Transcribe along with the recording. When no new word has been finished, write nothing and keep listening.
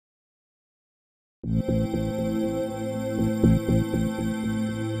Ladies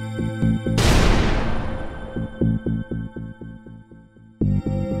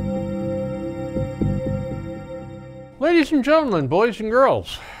and gentlemen, boys and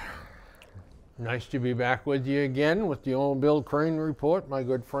girls, nice to be back with you again with the Old Bill Crane Report. My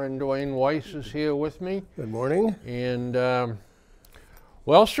good friend Duane Weiss is here with me. Good morning. And,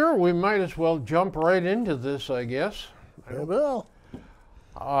 well, sir, we might as well jump right into this, I guess. I will.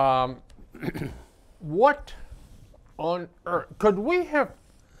 What on earth, could we have,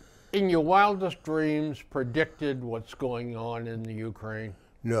 in your wildest dreams, predicted what's going on in the Ukraine?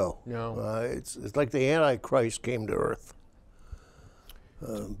 No. No. It's like the Antichrist came to Earth.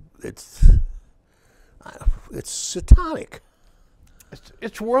 It's satanic.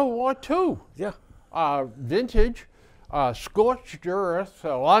 It's World War II. Yeah. Vintage, scorched earth.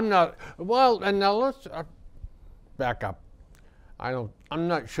 So I'm not, well, and now let's back up. I'm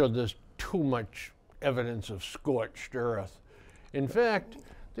not sure there's too much evidence of scorched earth. In fact,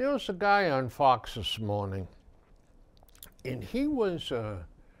 there was a guy on Fox this morning, and he was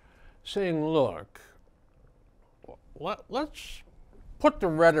saying, look, let's put the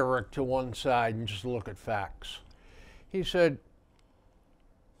rhetoric to one side and just look at facts. He said,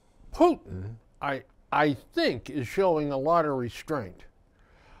 Putin, I think, is showing a lot of restraint.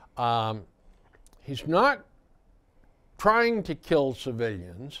 He's not trying to kill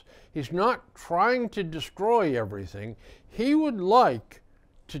civilians. He's not trying to destroy everything. He would like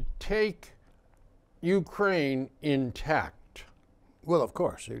to take Ukraine intact. Well, of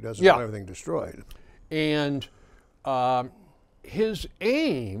course, he doesn't want everything destroyed. And his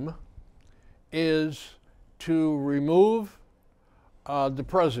aim is to remove the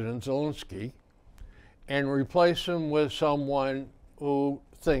president, Zelensky, and replace him with someone who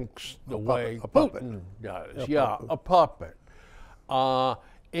thinks the way Putin does. A puppet.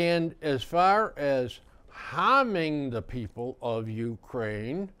 And as far as harming the people of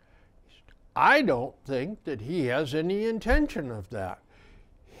Ukraine, I don't think that he has any intention of that.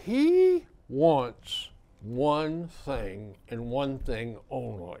 He wants one thing and one thing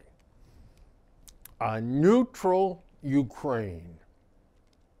only: a neutral Ukraine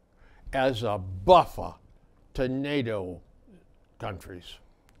as a buffer to NATO countries.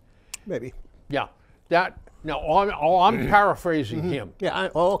 Maybe. Yeah. That. Now, I'm paraphrasing him. Yeah.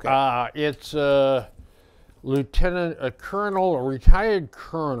 Okay. It's a colonel, a retired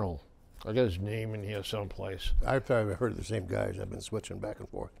colonel. I got his name in here someplace. I've probably heard the same guys. I've been switching back and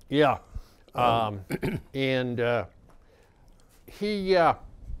forth. Yeah. And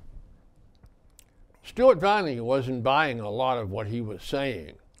Stuart Varney wasn't buying a lot of what he was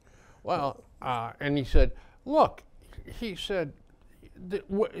saying. Well, and he said, look, he said,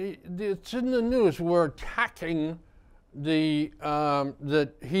 it's in the news, we're attacking Putin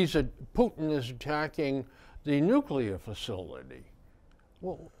is attacking the nuclear facility.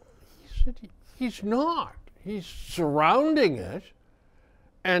 Well, he said he's not. He's surrounding it,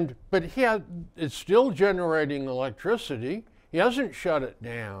 but it's still generating electricity. He hasn't shut it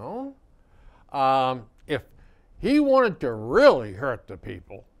down. If he wanted to really hurt the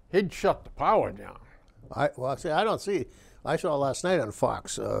people, he'd shut the power down. I don't see. I saw last night on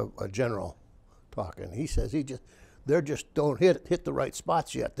Fox a general talking. He says they just don't hit the right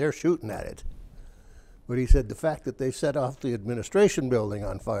spots yet. They're shooting at it. But he said the fact that they set off the administration building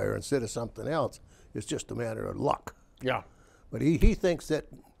on fire instead of something else is just a matter of luck. Yeah. But he thinks that.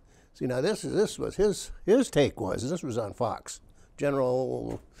 See, now this was his take was. This was on Fox.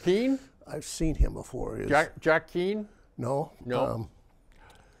 General Keane. I've seen him before. Jack Keane. No.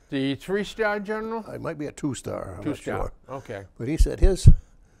 The 3-star general? It might be a 2-star. I'm 2-star. Not sure. Okay. But he said his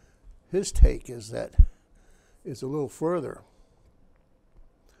take is that it's a little further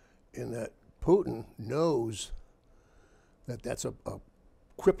in that Putin knows that that's a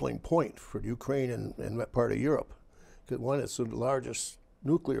crippling point for Ukraine and that part of Europe. Because one, it's the largest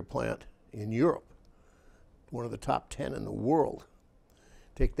nuclear plant in Europe, one of the top 10 in the world.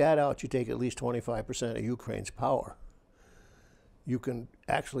 Take that out, you take at least 25% of Ukraine's power. You can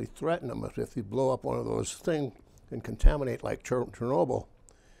actually threaten them if you blow up one of those things and contaminate like Chernobyl.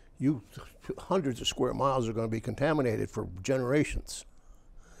 Hundreds of square miles are going to be contaminated for generations.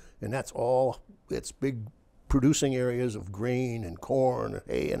 And that's all, it's big producing areas of grain and corn and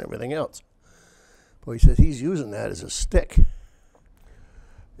hay and everything else. But he says he's using that as a stick.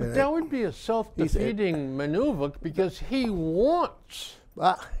 But that would be a self-defeating maneuver because he wants.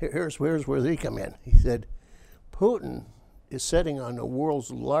 Here's where he come in. He said, Putin is sitting on the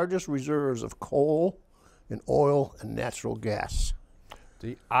world's largest reserves of coal and oil and natural gas.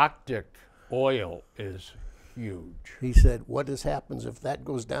 The Arctic oil is huge. He said, what happens if that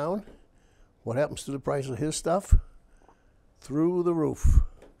goes down? What happens to the price of his stuff? Through the roof.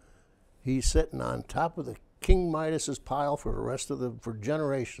 He's sitting on top of the King Midas's pile for the rest of for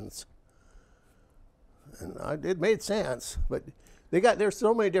generations. And it made sense, but there's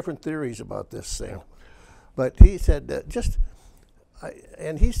so many different theories about this thing. Yeah. But he said that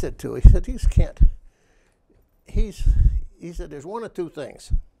and he said too, he said he said there's one of two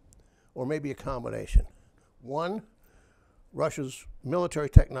things, or maybe a combination. One, Russia's military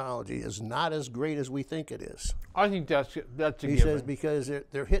technology is not as great as we think it is. I think that's a given. He says because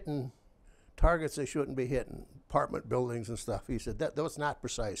they're hitting targets they shouldn't be hitting, apartment buildings and stuff. He said that's not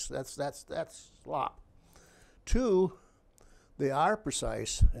precise. That's slop. Two, they are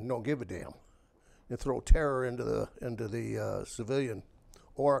precise and don't give a damn. They throw terror into the civilian,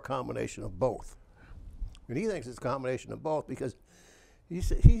 or a combination of both. And he thinks it's a combination of both because he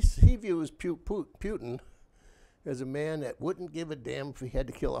views Putin as a man that wouldn't give a damn if he had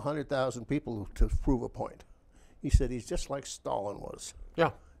to kill 100,000 people to prove a point. He said he's just like Stalin was.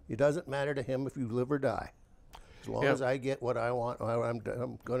 Yeah. It doesn't matter to him if you live or die. As long as I get what I want,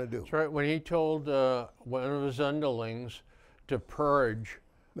 I'm going to do. That's right. When he told one of his underlings to purge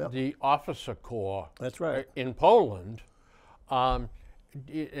the officer corps, that's right, in Poland, and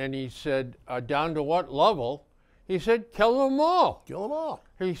he said, down to what level? He said, kill them all. Kill them all.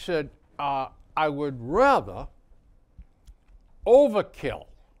 He said, I would rather overkill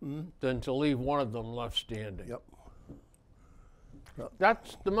than to leave one of them left standing. Yep.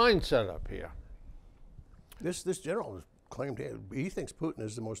 That's the mindset up here. This general claimed he thinks Putin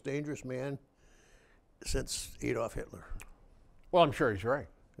is the most dangerous man since Adolf Hitler. Well, I'm sure he's right.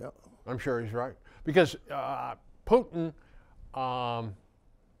 Yep. I'm sure he's right. Because Putin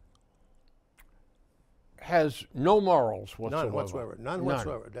has no morals whatsoever. None whatsoever. None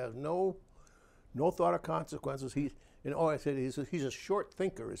whatsoever. There's no thought of consequences. I said he's a short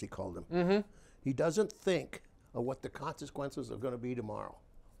thinker, as he called him. Mm-hmm. He doesn't think of what the consequences are going to be tomorrow.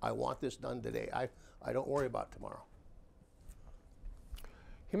 I want this done today. I don't worry about tomorrow.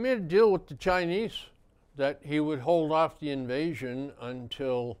 He made a deal with the Chinese that he would hold off the invasion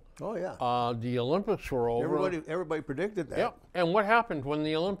until the Olympics were over. Everybody predicted that. Yep. And what happened when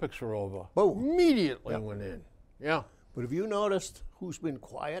the Olympics were over? Boom. Immediately went in. Yeah. But have you noticed who's been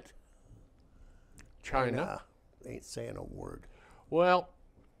quiet? China. Ain't saying a word. Well,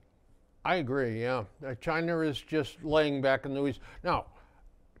 I agree, yeah. China is just laying back in the weeds. Now,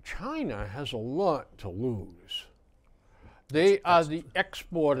 China has a lot to lose. They are the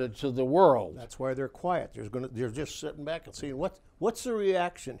exporter to the world. That's why they're quiet. They're just sitting back and seeing what's the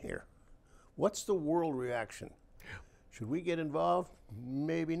reaction here? What's the world reaction? Should we get involved?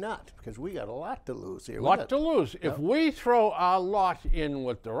 Maybe not, because we got a lot to lose here. Lot to lose. If we throw our lot in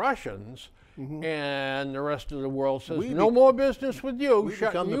with the Russians, and the rest of the world says, no more business with you, we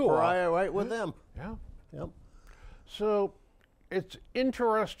shutting become you the pariah off. right with them. Yeah. Yep. So it's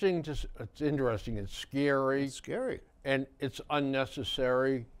interesting. It's scary. It's scary. And it's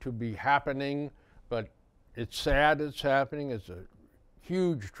unnecessary to be happening, but it's sad it's happening. It's a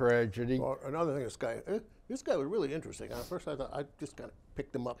huge tragedy. Well, another thing, this guy was really interesting. At first I thought, I just kind of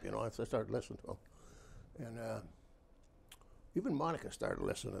picked him up, as I started listening to him. And even Monica started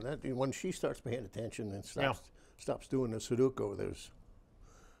listening. And when she starts paying attention and stops doing the Sudoku,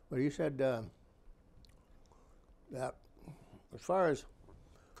 but he said that as far as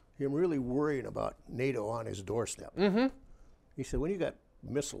him really worrying about NATO on his doorstep, he said when you got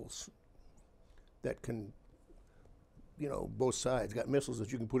missiles that can, both sides got missiles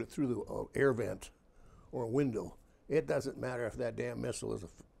that you can put it through the air vent or a window, it doesn't matter if that damn missile is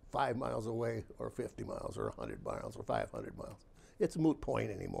 5 miles away or 50 miles or 100 miles or 500 miles. It's a moot point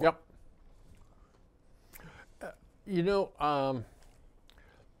anymore. Yep.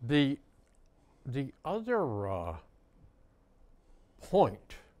 The other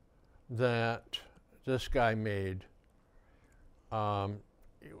point that this guy made and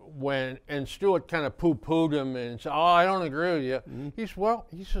Stewart kind of poo-pooed him and said, I don't agree with you. He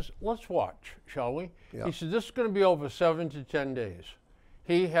says, let's watch, shall we? Yeah. He said, this is going to be over 7 to 10 days.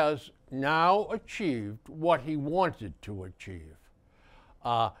 He has now achieved what he wanted to achieve.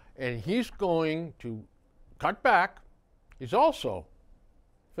 And he's going to cut back. He's also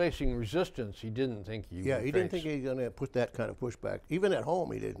facing resistance he didn't think he would face. He didn't think he was going to put that kind of pushback. Even at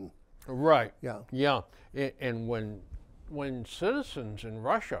home, he didn't. Right. Yeah. Yeah. And when citizens in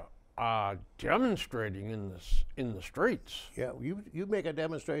Russia are demonstrating in the streets. Yeah, you make a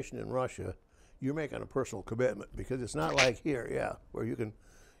demonstration in Russia, you're making a personal commitment, because it's not like here, where you can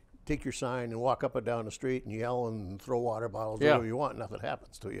take your sign and walk up and down the street and yell and throw water bottles wherever you want, nothing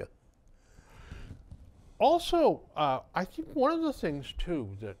happens to you. also, I think one of the things,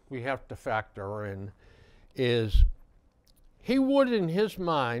 too, that we have to factor in is he would, in his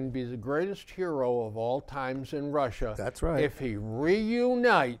mind, be the greatest hero of all times in Russia. That's right. If he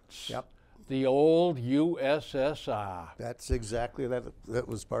reunites the old USSR. That's exactly that. That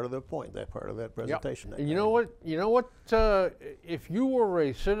was part of the point. That part of that presentation. And you know what? If you were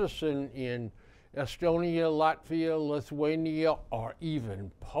a citizen in Estonia, Latvia, Lithuania, or even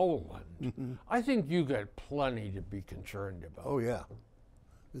Poland, I think you got plenty to be concerned about. Oh yeah,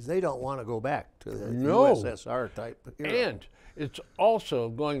 because they don't want to go back to the No. USSR type. And it's also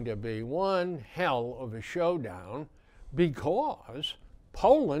going to be one hell of a showdown because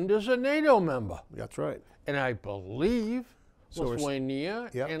Poland is a NATO member. That's right. And I believe So Lithuania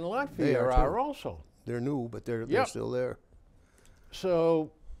and they Latvia are are too. also. They're new, but they're still there.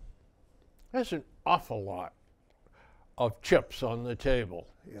 So there's an awful lot of chips on the table.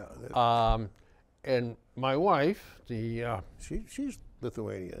 Yeah. And my wife, She's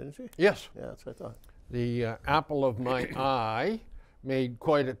Lithuanian, isn't she? yes, Yeah, that's what I thought. the apple of my eye, made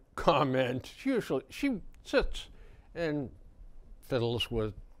quite a comment. She sits and fiddles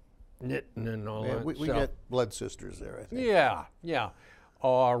with knitting and all Yeah, that we stuff. get blood sisters there, I think. Yeah.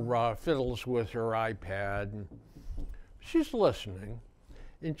 Or fiddles with her iPad. And she's listening,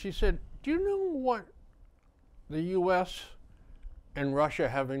 and she said, "Do you know what the U.S. and Russia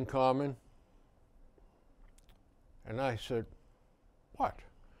have in common?" And I said, "What?"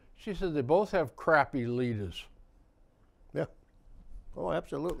 She said, "They both have crappy leaders." Yeah. Oh,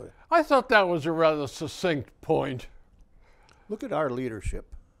 absolutely. I thought that was a rather succinct point. Look at our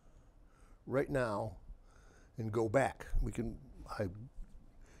leadership right now and go back.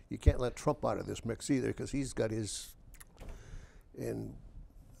 You can't let Trump out of this mix either because he's got his. And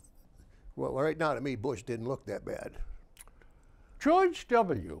well, right now to me, Bush didn't look that bad. George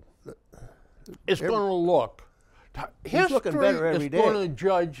W. is going to look. He's looking better every day. is going to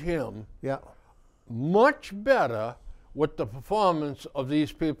judge him Yeah. much better with the performance of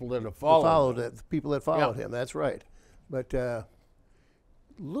these people that have followed him. The people that followed him. That's right. But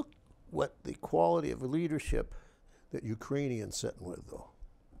look what the quality of leadership that Ukrainians sitting with, though.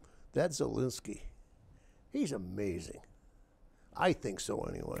 That Zelensky, he's amazing. I think so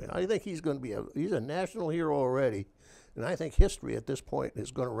anyway. I think he's going to be he's a national hero already, and I think history at this point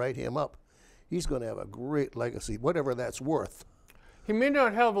is going to write him up. He's going to have a great legacy, whatever that's worth. He may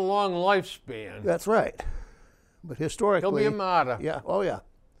not have a long lifespan. That's right. But historically, He'll be a martyr. Yeah. Oh yeah.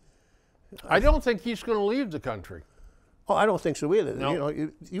 I don't think he's going to leave the country. Oh, I don't think so either. No. You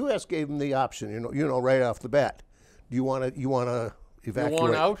know, U.S. gave him the option. You know, right off the bat. Do you want to evacuate? You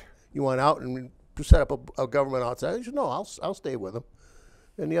want out? You want out and set up a government outside? He said, no, I'll stay with him.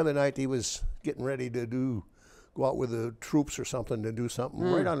 And the other night he was getting ready to go out with the troops or something to do something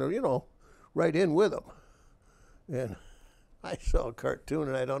right on the, right in with them. And I saw a cartoon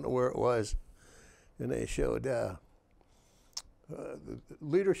and I don't know where it was, and they showed the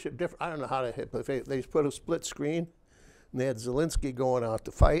leadership different. I don't know how to hit, but they put a split screen, and they had Zelensky going out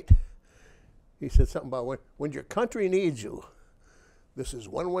to fight. He said something about when your country needs you, this is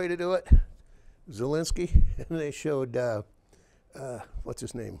one way to do it, Zelensky. And they showed, what's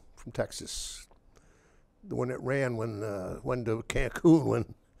his name, from Texas, the one that ran when to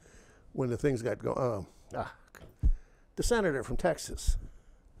Cancun when the things got going. The senator from Texas.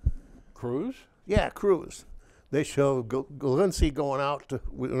 Cruz? Yeah, Cruz. They showed Zelensky going out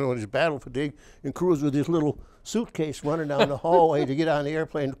with his battle fatigue, and Cruz with his little suitcase running down the hallway to get on the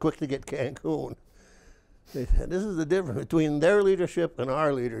airplane quick to get Cancun. They said, this is the difference between their leadership and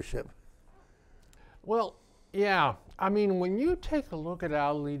our leadership. Well, yeah. I mean, when you take a look at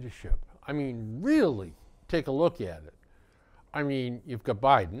our leadership, I mean, really take a look at it. I mean, you've got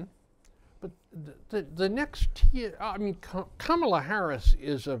Biden, but the next tier, I mean, Kamala Harris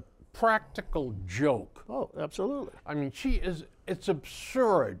is a practical joke. Oh, absolutely. I mean, it's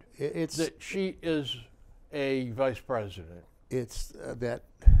absurd that she is a vice president. It's that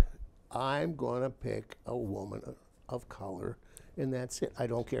I'm going to pick a woman of color, and that's it. I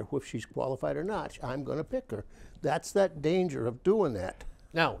don't care if she's qualified or not. I'm going to pick her. That's that danger of doing that.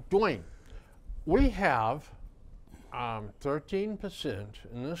 Now, Duane, we have 13%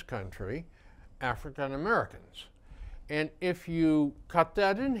 in this country African Americans. And if you cut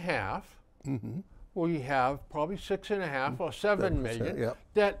that in half, we have probably 6.5 or 7 million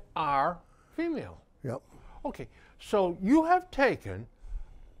that are female. Yep. Okay, so you have taken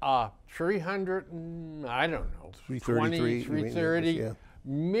 300 and, I don't know, 330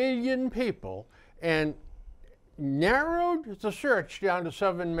 million people and narrowed the search down to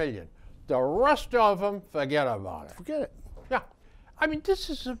 7 million. The rest of them, forget about it. Forget it. Yeah. I mean, this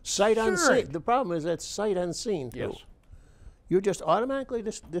is absurd. Sight unseen. The problem is that's sight unseen, too. Yes. You're just automatically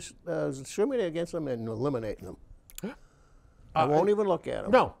discriminating against them and eliminating them. I won't even look at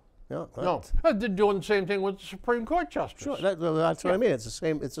them. No. No. They're doing the same thing with the Supreme Court justice. Sure, that's what I mean. It's the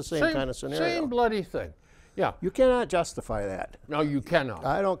same. It's the same kind of scenario. Same bloody thing. Yeah. You cannot justify that. No, you cannot.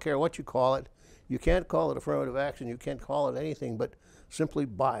 I don't care what you call it. You can't call it affirmative action. You can't call it anything but simply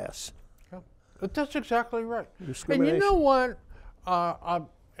bias. Yeah. But that's exactly right. And Discrimination. you know what?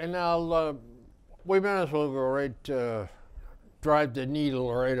 We might as well go right, drive the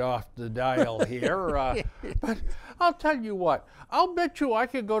needle right off the dial here. But I'll tell you what. I'll bet you I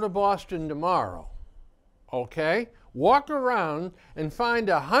could go to Boston tomorrow, okay? Walk around and find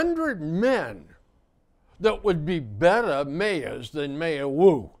 100 men that would be better mayors than Mayor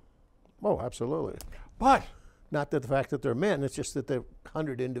Wu. Oh, absolutely. But not that the fact that they're men, it's just that there are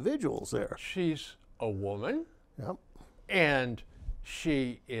 100 individuals there. she's a woman, Yep. and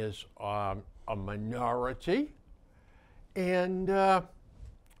she is a minority, and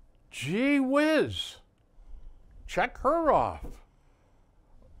gee whiz, check her off.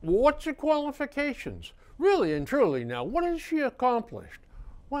 What's her qualifications? Really and truly now, what has she accomplished?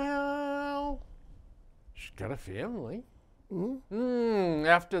 Well, she's got a family.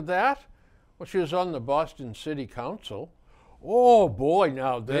 After that, well, she was on the Boston City Council. Oh boy,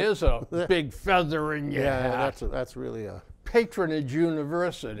 now there's a big feather in your hat. That's really a Patronage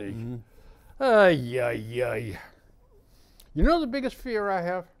University. Ay, ay, ay. You know the biggest fear I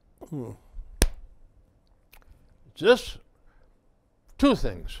have? Just two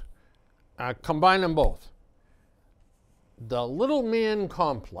things. Combine them both. The little man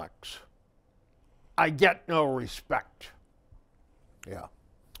complex. I get no respect. yeah.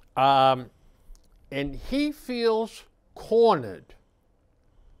 And he feels cornered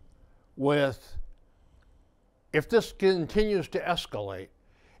with, if this continues to escalate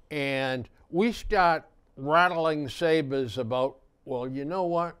and we start rattling sabers about, well, you know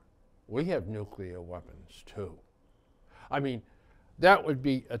what? We have nuclear weapons too. I mean, that would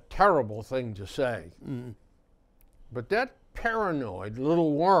be a terrible thing to say. But that paranoid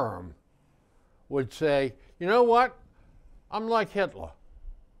little worm would say, you know what? I'm like Hitler.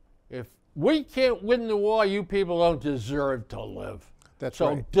 If we can't win the war, you people don't deserve to live. That's so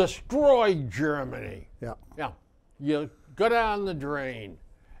right. destroy Germany. Yeah. Yeah. You go down the drain.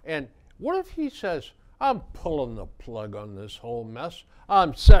 And what if he says, I'm pulling the plug on this whole mess.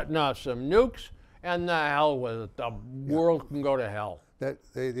 I'm setting off some nukes, and the hell with it. The world can go to hell. That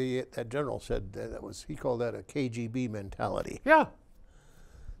general said he called that a KGB mentality. Yeah.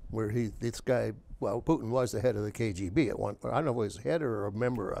 Where this guy, well, Putin was the head of the KGB at one point. I don't know if he was head or a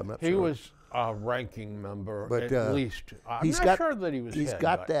member. I'm not sure. He was a ranking member, But, at least. I'm he's not got- sure that he was He's head.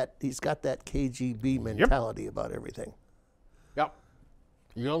 got but- that. He's got that KGB mentality about everything. Yep.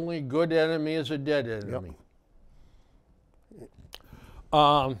 The only good enemy is a dead enemy.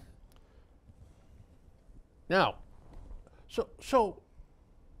 Now, so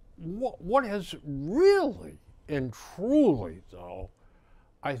what has really and truly, though,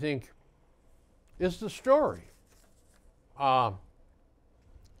 I think, is the story.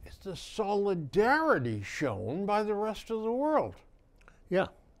 It's the solidarity shown by the rest of the world. Yeah.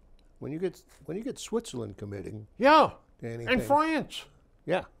 When you get Switzerland committing Yeah. to anything. And France.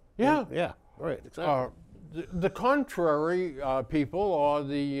 Yeah. Yeah. Yeah. Right. Exactly. The contrary people are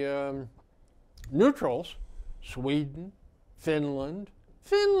the neutrals, Sweden, Finland,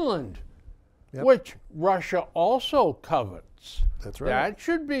 Yep. which Russia also covets. That's right. That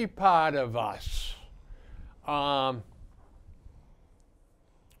should be part of us. And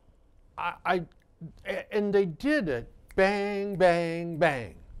they did it, bang, bang,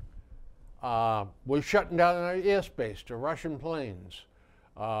 bang. We're shutting down our airspace to Russian planes,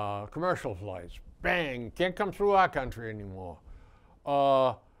 commercial flights, bang, can't come through our country anymore.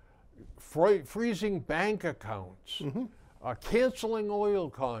 Freezing bank accounts, canceling oil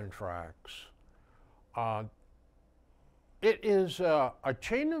contracts. It is a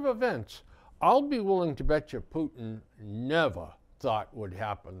chain of events I'll be willing to bet you Putin never thought would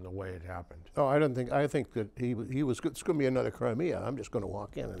happen the way it happened. Oh, I think that he was. It's going to be another Crimea. I'm just going to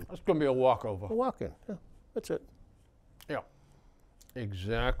walk in and It's going to be a walkover. walk in. Yeah, that's it. Yeah,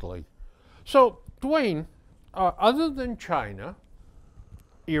 exactly. So, Duane, other than China,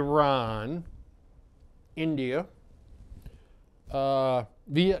 Iran, India,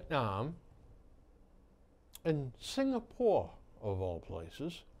 Vietnam, and Singapore, of all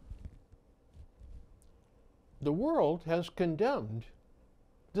places, the world has condemned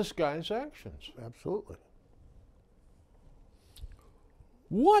this guy's actions. Absolutely.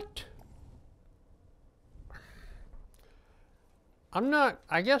 What I'm not,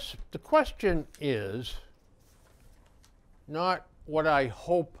 I guess the question is not what I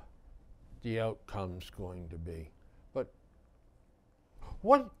hope the outcome's going to be, but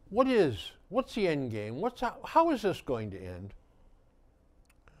what's the end game? How is this going to end?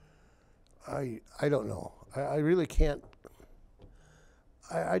 I don't know. I really can't.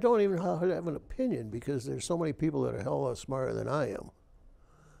 I don't even have an opinion because there's so many people that are a hell of a lot smarter than I am,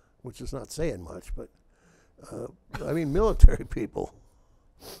 which is not saying much, but I mean military people.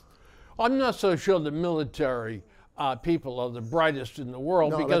 I'm not so sure the military people are the brightest in the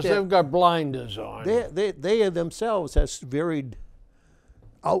world, No, because they've got blinders on. They themselves has varied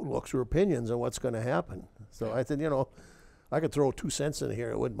outlooks or opinions on what's going to happen. So I think, I could throw 2 cents in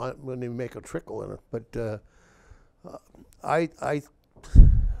here; it wouldn't even make a trickle in it. But I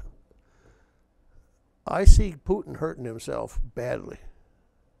see Putin hurting himself badly.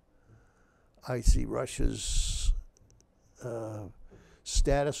 I see Russia's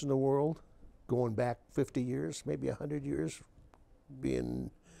status in the world going back 50 years, maybe 100 years,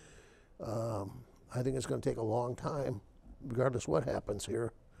 being, I think it's going to take a long time, regardless what happens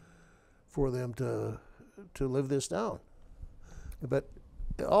here, for them to live this down. But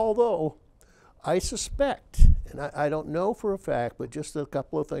although I suspect, and I don't know for a fact, but just a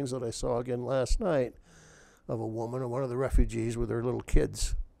couple of things that I saw again last night of a woman, one of the refugees with her little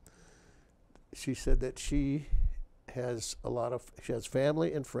kids. She said that she has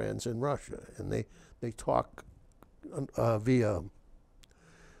family and friends in Russia, and they talk via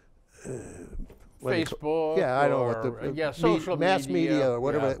Facebook. Yeah, I don't know what the social mass media or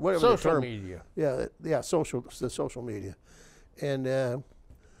whatever social the term. media. Yeah, the social media, and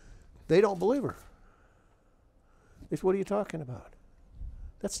they don't believe her. They say, "What are you talking about?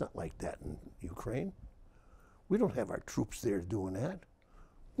 That's not like that in Ukraine. We don't have our troops there doing that.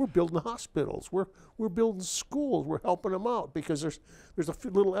 We're building hospitals. We're building schools. We're helping them out because there's a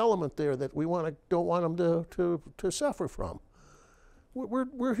little element there that we don't want them to suffer from.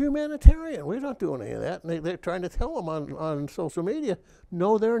 We're humanitarian. We're not doing any of that." And they're trying to tell them on social media,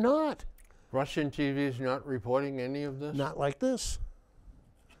 no, they're not. Russian TV is not reporting any of this? Not like this.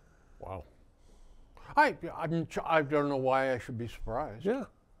 Wow. I don't know why I should be surprised. Yeah.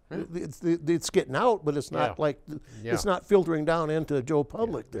 It's getting out, but it's not it's not filtering down into Joe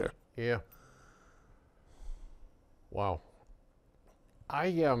Public there. Yeah. Wow.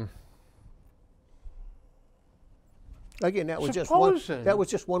 Again, that was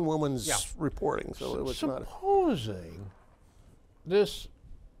just one woman's reporting, so it was not. Supposing this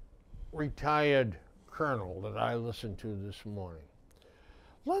retired colonel that I listened to this morning,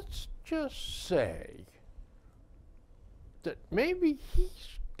 let's just say that maybe he's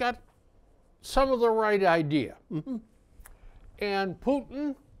got some of the right idea. Mm-hmm. And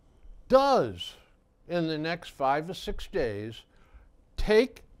Putin does, in the next 5 or 6 days,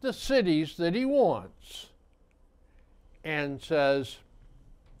 take the cities that he wants and says,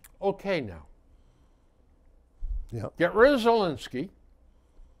 okay now, get rid of Zelensky.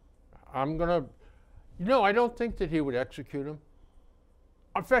 I'm going to, I don't think that he would execute him.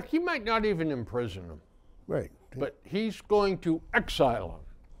 In fact, he might not even imprison him. Right. But he's going to exile him.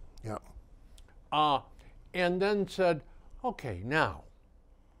 Yeah. And then said, okay, now,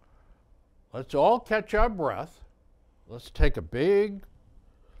 let's all catch our breath. Let's take a big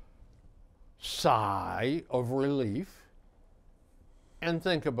sigh of relief and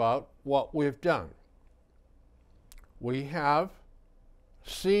think about what we've done. We have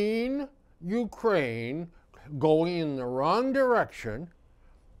seen Ukraine going in the wrong direction,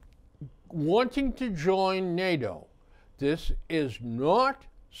 wanting to join NATO. This is not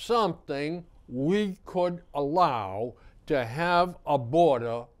something we could allow to have a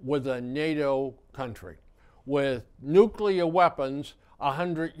border with a NATO country with nuclear weapons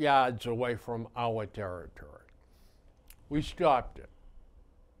 100 yards away from our territory. We stopped it.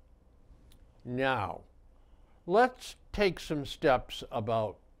 Now, let's take some steps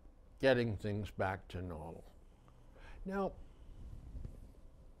about getting things back to normal. Now,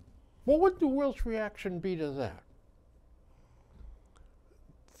 what would the world's reaction be to that?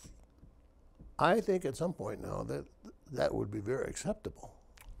 I think at some point now that would be very acceptable.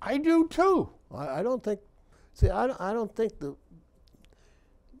 I do too. I don't think. See, I don't think the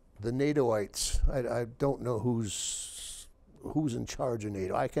NATOites. I don't know who's in charge of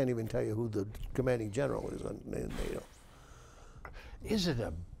NATO. I can't even tell you who the commanding general is in NATO. Is it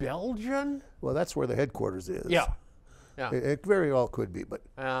a Belgian? Well, that's where the headquarters is. Yeah. It very well could be, but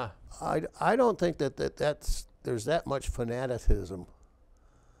I don't think that there's that much fanaticism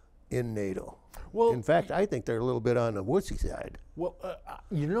in NATO. Well, in fact, I think they're a little bit on the wussy side. Well,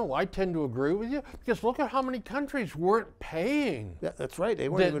 I tend to agree with you because look at how many countries weren't paying. Yeah, that's right. They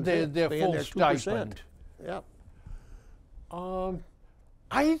weren't even their paying full their 2%. stipend. Yeah.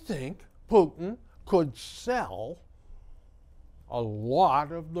 I think Putin could sell a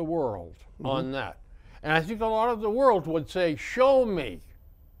lot of the world on that. And I think a lot of the world would say, show me.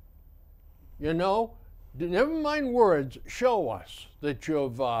 You know, never mind words, show us that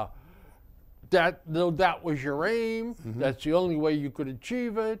you've, that was your aim, that's the only way you could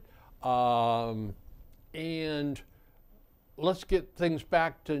achieve it, and let's get things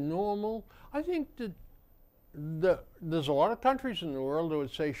back to normal. I think that there's a lot of countries in the world that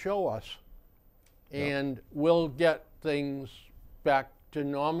would say, show us, and we'll get things back to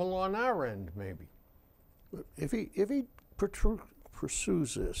normal on our end, maybe. But if he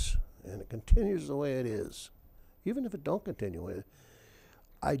pursues this and it continues the way it is, even if it don't continue with it,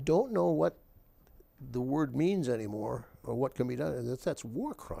 I don't know what the word means anymore or what can be done. That's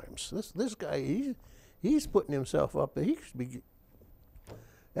war crimes. This guy, he's putting himself up. He should be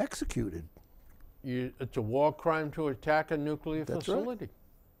executed. It's a war crime to attack a nuclear facility.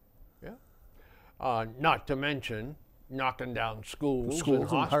 Right. Yeah. Not to mention knocking down schools and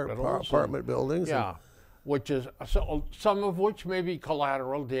hospitals, apartment buildings. Yeah, which is some of which may be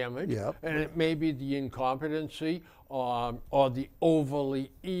collateral damage, and it may be the incompetency or the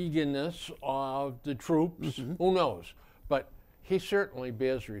overly eagerness of the troops. Who knows? But he certainly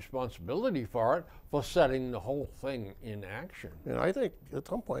bears responsibility for it, for setting the whole thing in action. And I think at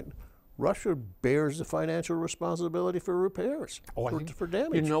some point, Russia bears the financial responsibility for repairs, for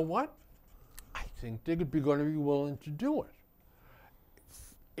damage. You know what? I think they're going to be willing to do it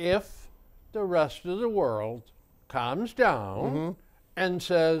if the rest of the world calms down and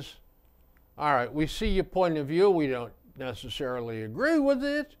says, all right, we see your point of view, we don't necessarily agree with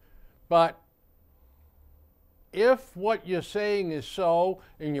it, but if what you're saying is so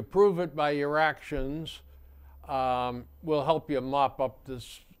and you prove it by your actions, we'll help you mop up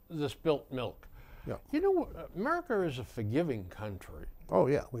this spilt milk. Yeah. You know, America is a forgiving country. Oh,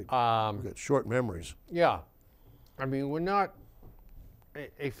 yeah. We've got short memories. Yeah. I mean, we're not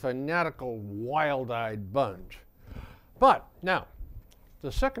a fanatical, wild-eyed bunch. But now,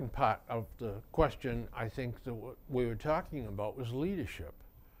 the second part of the question I think that we were talking about was leadership.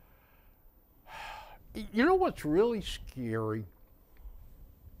 You know what's really scary?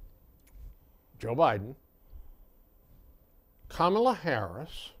 Joe Biden, Kamala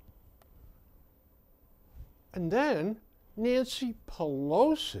Harris, and then Nancy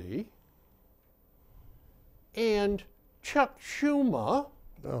Pelosi and Chuck Schumer.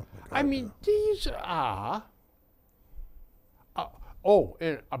 Oh, my God, I mean, these are.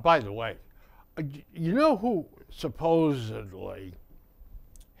 And by the way, you know who supposedly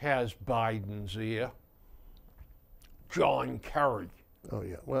has Biden's ear? John Kerry. Oh,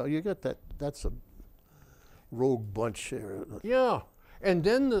 yeah. Well, you got that. That's a rogue bunch here. Yeah. And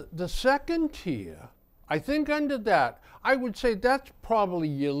then the second tier, I think under that, I would say that's probably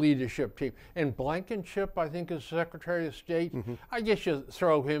your leadership team. And Blankenship, I think, is Secretary of State. I guess you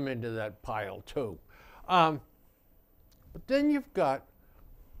throw him into that pile, too. But then you've got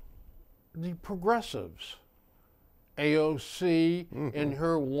the progressives. AOC and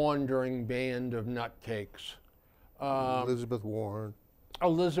her wandering band of nutcakes. Elizabeth Warren.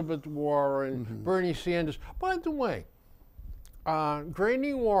 Bernie Sanders. By the way,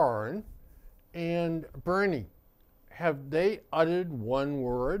 Granny Warren and Bernie, have they uttered one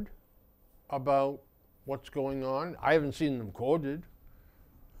word about what's going on? I haven't seen them quoted.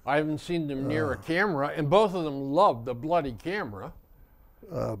 I haven't seen them near a camera, and both of them love the bloody camera.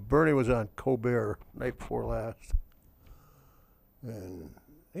 Bernie was on Colbert night before last, and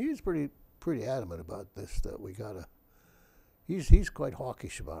he's pretty adamant about this, that we gotta. He's quite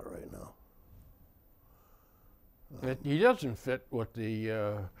hawkish about it right now. He doesn't fit with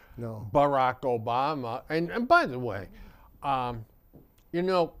the No. Barack Obama. And by the way, you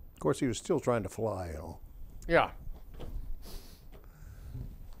know. Of course, he was still trying to fly, you know. Yeah.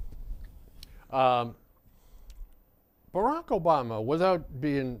 Barack Obama, without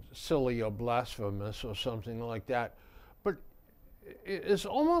being silly or blasphemous or something like that, but it's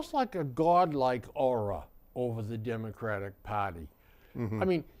almost like a godlike aura over the Democratic Party. I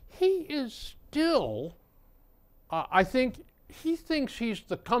mean, he is still, I think, he thinks he's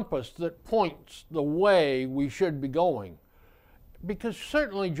the compass that points the way we should be going. Because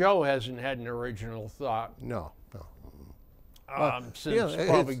certainly Joe hasn't had an original thought. No. Since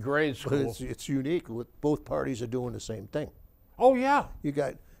probably grade school. It's unique. Both parties are doing the same thing. Oh, yeah. You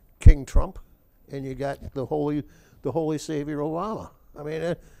got King Trump, and you got the holy savior Obama. I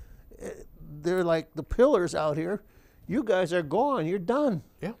mean, they're like the pillars out here. You guys are gone. You're done.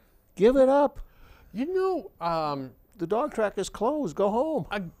 Yeah. Give it up. You know, The dog track is closed. Go home.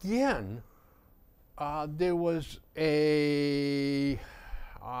 again, there was a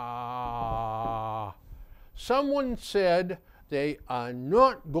someone said they are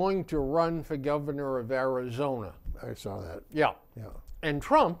not going to run for governor of Arizona. I saw that. Yeah. Yeah. And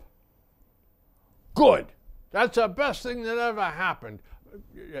Trump, good. That's the best thing that ever happened.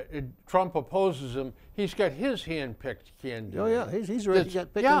 Trump opposes him. He's got his hand-picked candidate. Oh yeah, he's ready to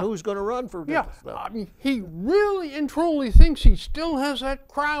get picking who's going to run for Yeah, different stuff. I mean, he really and truly thinks he still has that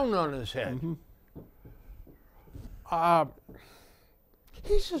crown on his head.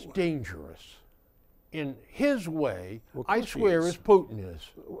 He's as dangerous in his way, Well, of I course he swear, is. as Putin is.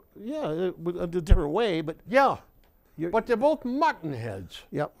 Yeah, a different way, but Yeah, You're- but they're both mutton heads.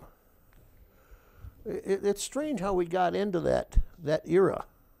 yep. It's strange how we got into that era,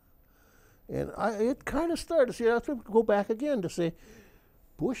 and it kind of started. See, I have to go back again to say,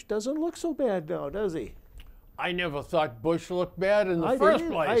 Bush doesn't look so bad now, does he? I never thought Bush looked bad in the first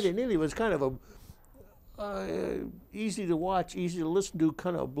place. I didn't either. He was kind of a easy to watch, easy to listen to,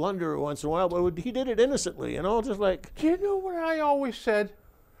 kind of blunder once in a while, but he did it innocently, just like. Do you know what I always said?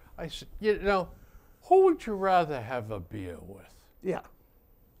 I said, you know, who would you rather have a beer with? Yeah.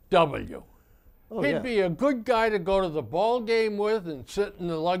 W. Oh, He'd yeah. be a good guy to go to the ball game with and sit in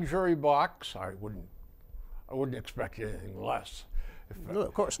the luxury box. I wouldn't expect anything less. No,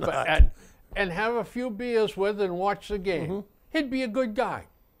 of course But, not. and have a few beers with and watch the game. He'd be a good guy.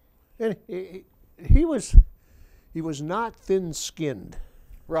 And he was not thin-skinned.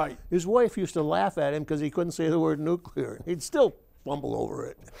 Right. His wife used to laugh at him because he couldn't say the word nuclear. He'd still fumble over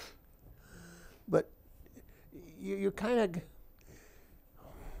it. But you kind of.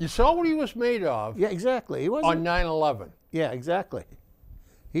 You saw what he was made of Yeah, exactly. He wasn't. on 9/11. Yeah, exactly.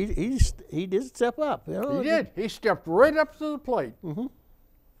 He did step up. He did. He stepped right up to the plate.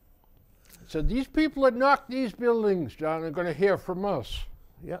 So these people that knocked these buildings down are going to hear from us.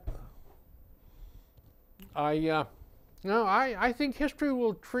 Yeah. I think history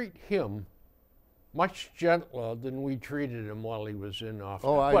will treat him much gentler than we treated him while he was in office.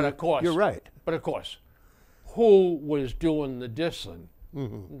 But of course, you're right. But of course, who was doing the dissing?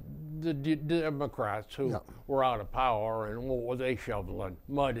 The Democrats who were out of power, and what were they shoveling?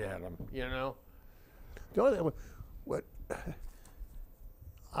 Mud at them, The only thing, what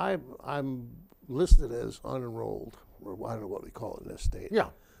I'm listed as unenrolled, or I don't know what we call it in this state. Yeah.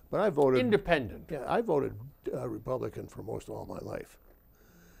 But I voted Independent. Yeah, I voted Republican for most of all my life,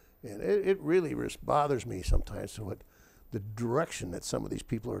 and it really bothers me sometimes what the direction that some of these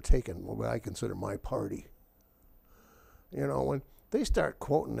people are taking. What I consider my party. When they start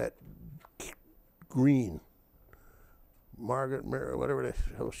quoting that Green, Margaret, whatever the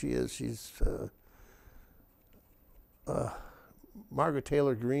hell she is, she's Margaret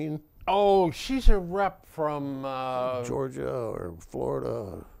Taylor Greene. Oh, she's a rep from Georgia or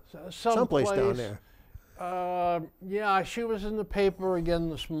Florida, someplace down there. Yeah, she was in the paper again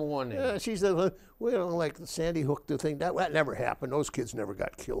this morning. Yeah, she said, we don't like the Sandy Hook thing. That never happened. Those kids never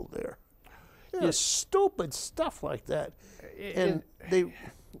got killed there. Stupid stuff like that. And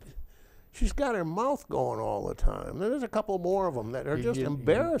she's got her mouth going all the time. There's a couple more of them that are just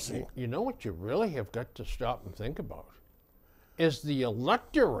embarrassing. You know what you really have got to stop and think about is the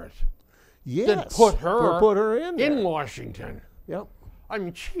electorate that put her in there. in Washington. Yep. I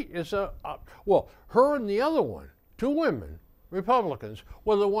mean, she is well, her and the other one, two women, Republicans,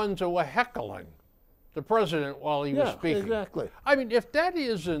 were the ones that were heckling the president while he was speaking. Exactly. I mean, if that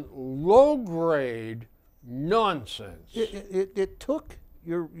isn't low-grade nonsense. It took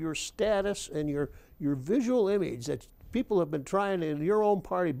your status and your visual image that people have been trying to, in your own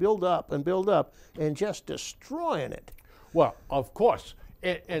party, build up, and just destroying it. Well, of course,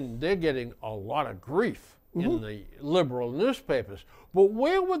 and they're getting a lot of grief in the liberal newspapers. But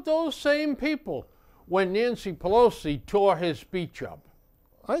where were those same people when Nancy Pelosi tore his speech up?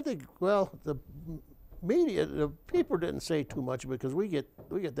 I think, well, the media, the paper didn't say too much because we get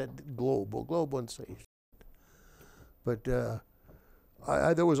that Globe. Well, Globe wouldn't say. But there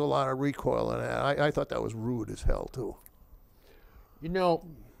was a lot of recoil on that. I thought that was rude as hell, too.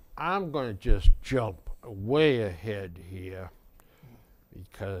 I'm going to just jump way ahead here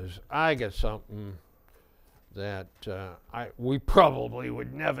because I got something that we probably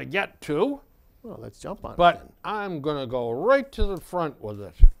would never get to. Well, let's jump on it. But then. I'm going to go right to the front with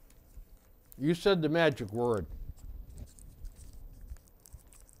it. You said the magic word.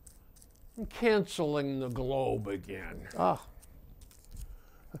 I'm canceling the Globe again.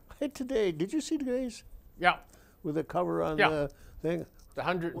 Hey, today, did you see today's? Yeah. With the cover on Yeah. the thing? The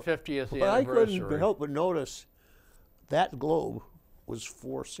 150th But I couldn't anniversary. help but notice that globe was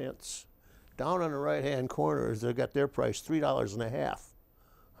 4 cents. Down on the right-hand corner, they got their price $3.50.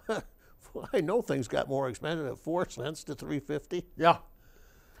 Well, I know things got more expensive at 4 cents to $3.50. Yeah.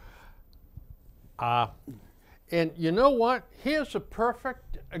 And you know what? Here's a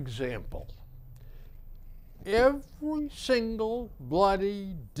perfect example. Every single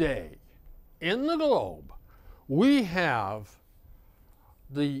bloody day in the globe, we have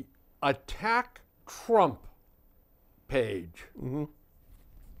the Attack Trump page.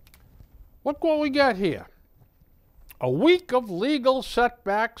 Look what we got here. A week of legal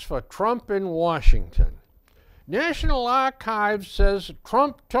setbacks for Trump in Washington. National Archives says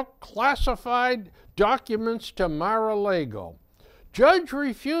Trump took classified documents to Mar-a-Lago. Judge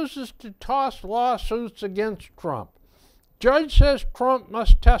refuses to toss lawsuits against Trump. Judge says Trump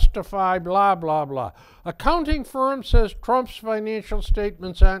must testify, blah, blah, blah. Accounting firm says Trump's financial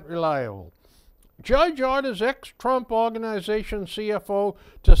statements aren't reliable. Judge orders ex-Trump organization CFO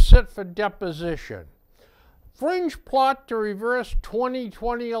to sit for deposition. Fringe plot to reverse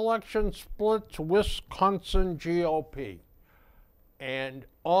 2020 election splits Wisconsin GOP. And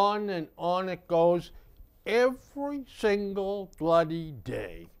on it goes every single bloody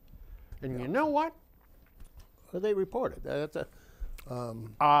day. And you know what? Well, they reported. That's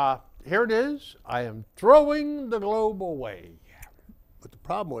Here it is. I am throwing the globe away. but the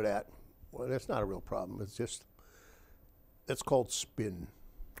problem with that, well, that's not a real problem. It's just, it's called spin.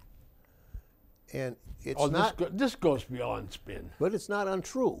 And it's not. This goes beyond spin. But it's not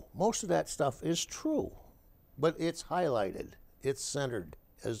untrue. Most of that stuff is true, but it's highlighted. It's centered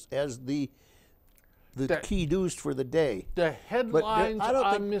as the key news for the day. The headlines I don't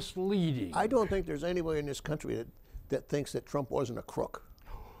are think- misleading. I don't think there's anybody in this country that thinks that Trump wasn't a crook.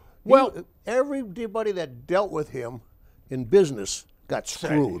 Well- Everybody that dealt with him in business got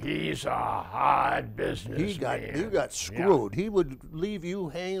screwed. He's a hard businessman. He got screwed. He would leave you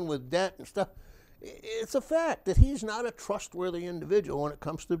hanging with debt and stuff. It's a fact that he's not a trustworthy individual when it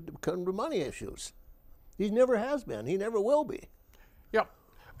comes to money issues. He never has been. He never will be. Yep.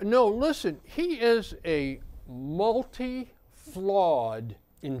 No, listen, he is a multi-flawed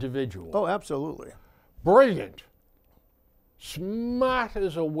individual. Oh, absolutely. Brilliant. Smart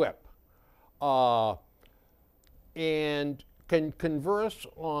as a whip. And can converse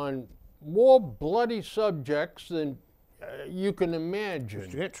on more bloody subjects than you can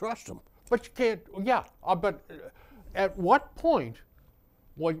imagine. You can't trust him. But you can't, but at what point,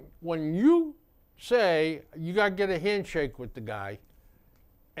 when you say you got to get a handshake with the guy,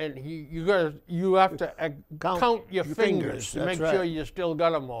 and you have to count your fingers to make sure you still got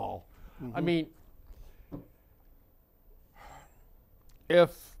them all. I mean,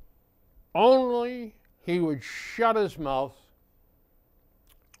 if only he would shut his mouth,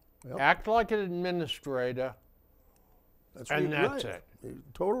 act like an administrator, that's it.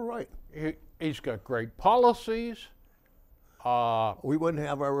 Total right. He's got great policies. We wouldn't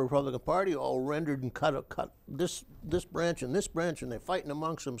have our Republican Party all rendered and cut this branch and this branch, and they're fighting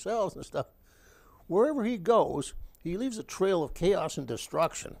amongst themselves and stuff. Wherever he goes, he leaves a trail of chaos and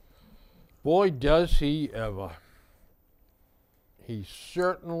destruction. Boy, does he ever. He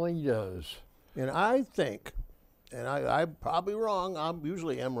certainly does. And I think, and I'm probably wrong, I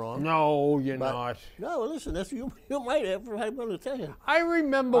usually am wrong. No, you're not. No, listen, you might have, I'm going to tell you. I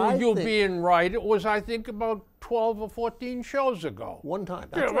remember you being right. It was, I think, about 12 or 14 shows ago. One time.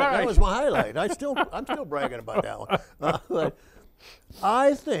 That's right. That was my highlight. I'm still bragging about that one. But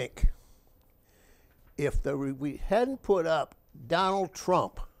I think if we hadn't put up Donald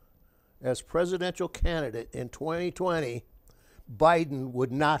Trump as presidential candidate in 2020, Biden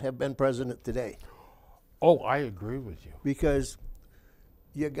would not have been president today. Oh, I agree with you. Because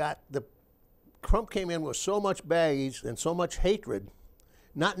you got Trump came in with so much baggage and so much hatred,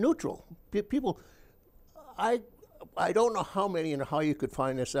 not neutral. People, I don't know how many and how you could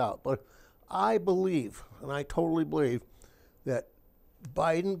find this out, but I believe, and I totally believe, that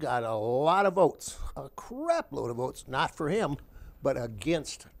Biden got a lot of votes, a crap load of votes, not for him, but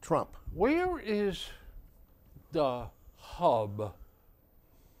against Trump. Where is the hub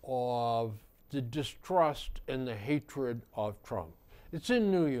of the distrust and the hatred of Trump? It's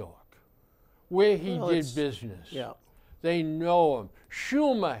in New York, where he did business. Yeah. They know him.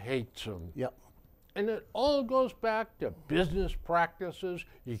 Schumer hates him. Yep. And it all goes back to business practices.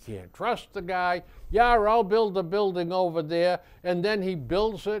 You can't trust the guy. Yeah, I'll build a building over there. And then he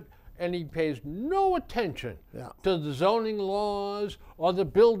builds it, and he pays no attention Yeah. to the zoning laws or the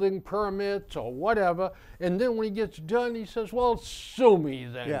building permits or whatever. And then when he gets done, he says, "Well, sue me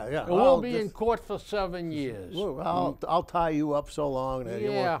then. Yeah, yeah. And Well, we'll be in court for 7 years." Well, I'll tie you up so long that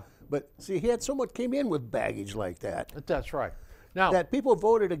you Yeah. won't. But see, he had someone came in with baggage like that. That's right. Now, That people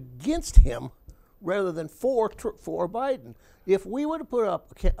voted against him rather than for Biden. If we would have put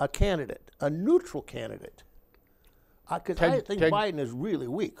up a candidate, a neutral candidate, because I think Ted- Biden is really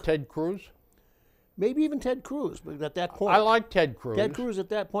weak. Ted Cruz. Maybe even Ted Cruz, but at that point, I like Ted Cruz. Ted Cruz at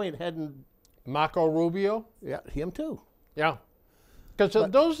that point hadn't. Marco Rubio. Yeah, him too. Yeah. Because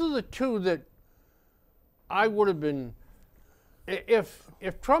those are the two that I would have been, if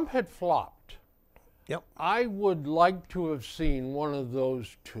Trump had flopped, Yep. I would like to have seen one of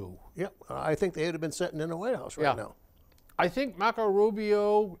those two. Yep. I think they'd have been sitting in the White House right now. I think Marco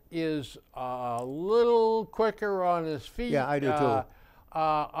Rubio is a little quicker on his feet. Yeah, I do too.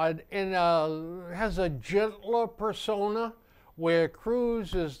 And has a gentler persona, where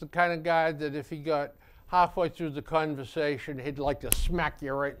Cruz is the kind of guy that if he got halfway through the conversation, he'd like to smack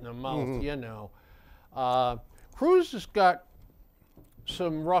you right in the mouth, you know. Cruz has got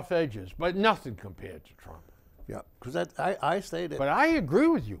some rough edges, but nothing compared to Trump. Yeah, because I say that But I agree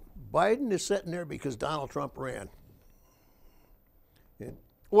with you. Biden is sitting there because Donald Trump ran.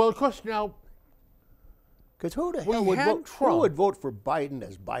 Well, of course, now, Because who the We hell would had vote? Trump. Who would vote for Biden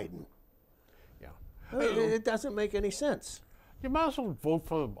as Biden? yeah, It doesn't make any sense. you might as well vote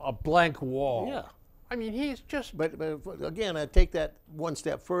for a blank wall. Yeah. I mean, he's just, But again, I take that one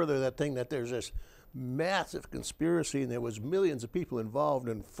step further. That thing that there's this massive conspiracy and there was millions of people involved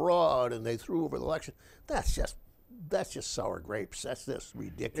in fraud and they threw over the election. That's just sour grapes. That's just it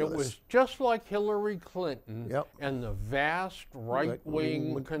ridiculous. was just like Hillary Clinton Yep. and the vast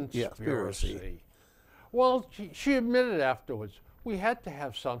right-wing Right-wing conspiracy. conspiracy. Well, she admitted afterwards, we had to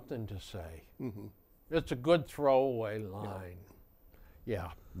have something to say. It's a good throwaway line.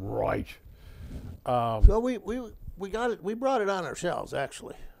 Yeah, right. So we got it. We brought it on ourselves,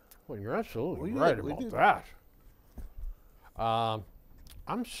 actually. Well, you're absolutely We right did, we about did. that.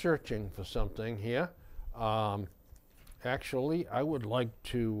 I'm searching for something here. Actually, I would like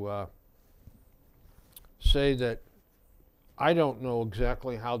to say that I don't know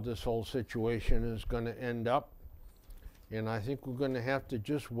exactly how this whole situation is going to end up, and I think we're going to have to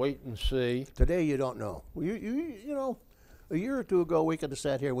just wait and see. Today, you don't know. You know, a year or two ago, we could have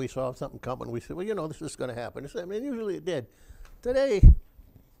sat here. We saw something coming. We said, well, you know, this is going to happen. I mean, usually it did. Today,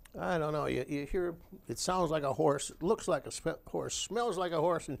 I don't know. You hear it sounds like a horse. It looks like a horse. Smells like a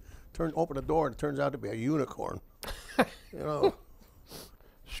horse. And open the door, and it turns out to be a unicorn. You know.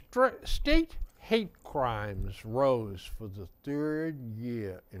 State hate crimes rose for the 3rd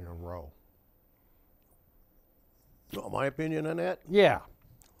year in a row. Well, my opinion on that, Yeah.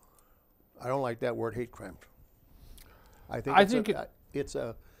 I don't like that word, hate crime. I think it's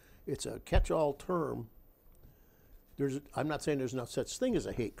a catch-all term. I'm not saying there's no such thing as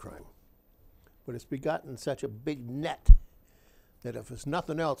a hate crime, but it's begotten such a big net that if it's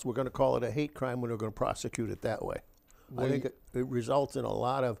nothing else, we're going to call it a hate crime when we're going to prosecute it that way. I think it results in a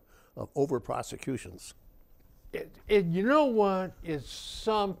lot of over prosecutions. You know what? It's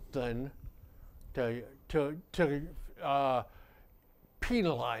something to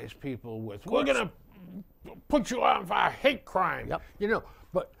penalize people with. We're going to put you on for a hate crime. Yep. You know,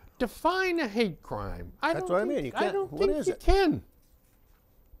 but define a hate crime. That's what I mean. You I can't. don't What think is you it? can.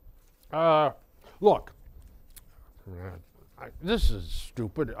 Look, this is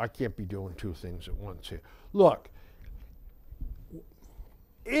stupid. I can't be doing two things at once here. Look,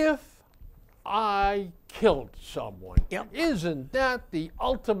 if I killed someone, Yep. isn't that the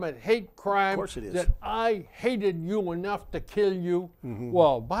ultimate hate crime? Of course it is. That I hated you enough to kill you?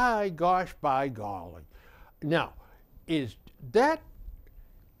 Well, by gosh, by golly. Now, there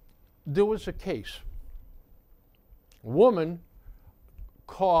was a case. A woman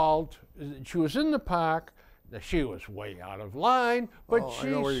called, she was in the park. Now, she was way out of line, but Oh, I she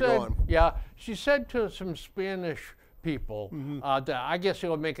know where you're said, going. yeah, she said to some Spanish people, that I guess they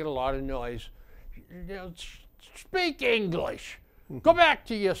were making a lot of noise, you know, speak English. Go back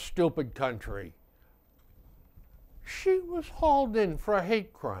to your stupid country. She was hauled in for a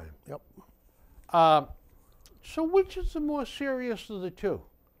hate crime. Yep. So which is the more serious of the two?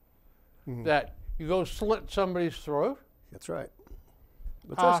 That you go slit somebody's throat? That's right.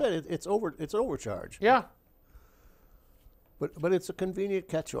 But as I said, it's overcharge. Yeah. But it's a convenient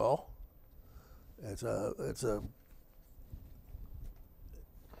catch-all.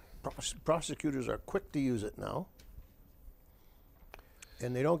 Prosecutors are quick to use it now,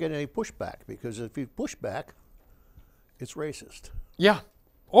 and they don't get any pushback because if you push back, it's racist. Yeah.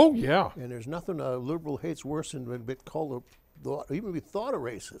 Oh, yeah. And there's nothing a liberal hates worse than being called even be thought a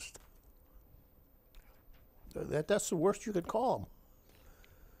racist. That's the worst you could call them.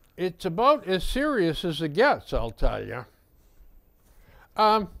 It's about as serious as it gets, I'll tell you.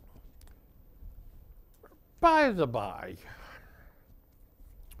 By the by,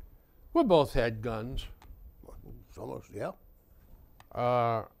 we both had guns. It's almost, yeah.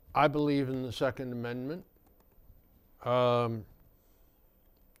 I believe in the Second Amendment. I'm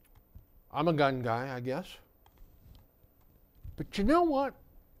a gun guy, I guess. But you know what?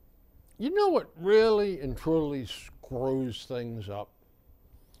 You know what really and truly screws things up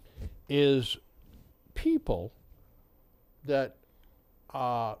is people that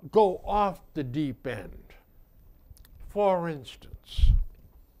go off the deep end. For instance,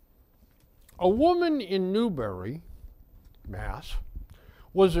 a woman in Newbury, Mass,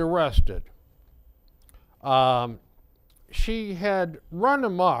 was arrested. She had run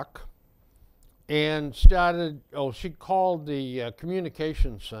amok and she called the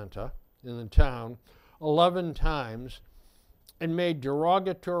communications center in the town 11 times and made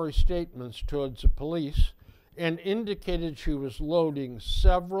derogatory statements towards the police and indicated she was loading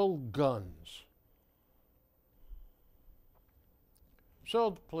several guns. So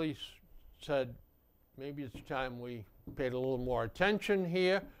the police said, maybe it's time we paid a little more attention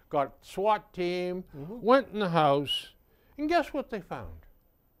here, got SWAT team, went in the house, and guess what they found?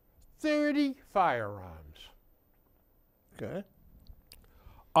 30 firearms. Okay.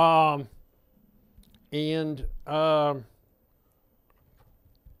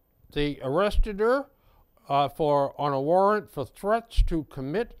 They arrested her on a warrant for threats to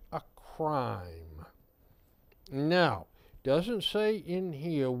commit a crime. Now, doesn't say in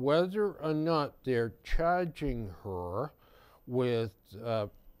here whether or not they're charging her with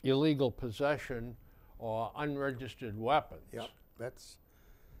illegal possession or unregistered weapons. Yep,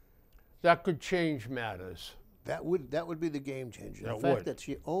 that could change matters. That would be the game changer. The That fact would. that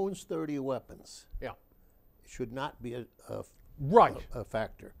she owns 30 weapons Yeah. should not be Right. a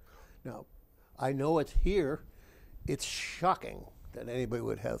factor. Now, I know it's here. It's shocking that anybody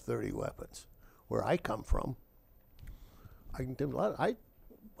would have 30 weapons. Where I come from, I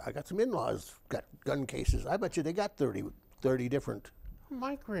got some in-laws got gun cases. I bet you they got 30 different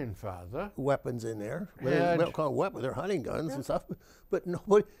My grandfather weapons in there. We had- don't call them weapons, they're hunting guns and stuff. But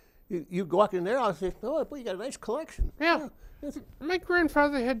nobody, you walk in there, I'll say, oh, boy, you got a nice collection. Yeah. It's- My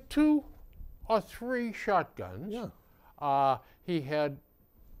grandfather had 2 or 3 shotguns. Yeah. He had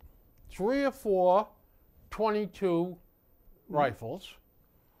 3 or 4 .22 rifles.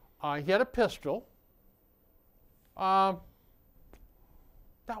 He had a pistol. That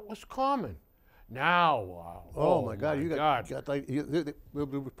was common. Now, Oh, my God! The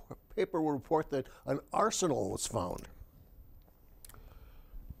paper will report that an arsenal was found.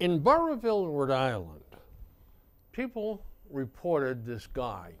 In Burrillville, Rhode Island, people reported this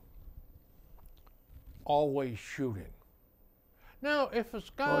guy always shooting. Now, if this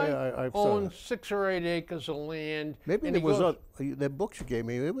guy I saw owns that. 6 or 8 acres of land, Maybe and it he was goes, that books you gave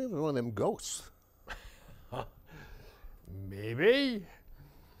me. Maybe it was one of them ghosts. maybe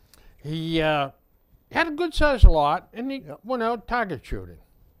he had a good-sized lot, and he went out target shooting.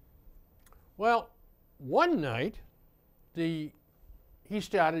 Well, one night, he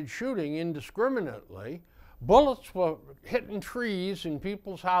started shooting indiscriminately. Bullets were hitting trees in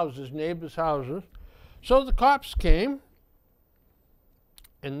people's houses, neighbors' houses. So the cops came,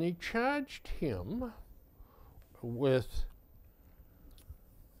 and they charged him with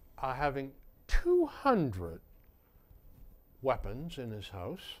having 200 weapons in his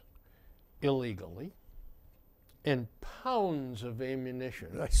house illegally and pounds of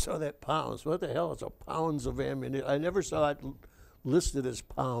ammunition. I saw that pounds. What the hell is a pounds of ammunition? I never saw it listed as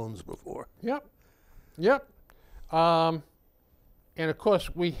pounds before. Yep. And of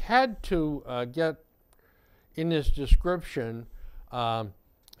course, we had to get in his description,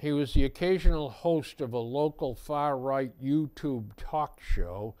 he was the occasional host of a local far-right YouTube talk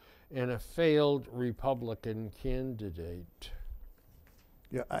show and a failed Republican candidate.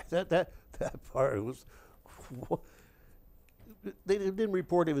 Yeah, that part was. They didn't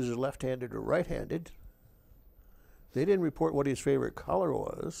report if he was left-handed or right-handed. They didn't report what his favorite color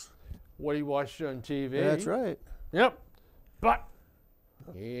was. What he watched on TV. That's right. Yep. But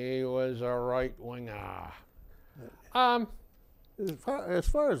he was a right-winger. As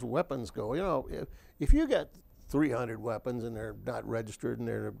far as weapons go, you know, if you got 300 weapons and they're not registered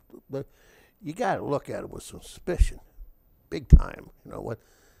and you got to look at it with suspicion, big time. You know what?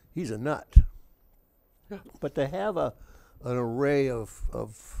 He's a nut. Yeah. But to have an array of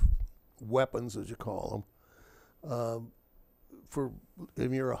weapons, as you call them,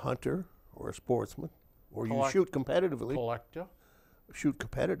 if you're a hunter or a sportsman, or you Collect- shoot competitively, Collector. shoot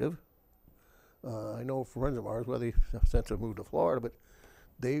competitive. I know friends of ours, well, they since they moved to Florida, but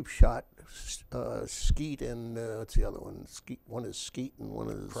they've shot skeet and what's the other one? Skeet. One is skeet and one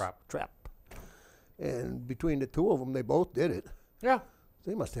is trap. And between the two of them, they both did it. Yeah.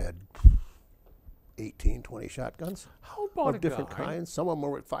 They must have had 18, 20 shotguns How about a of different guy? kinds. Some of them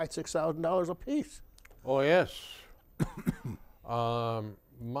were at $5,000-$6,000 a piece. Oh, yes.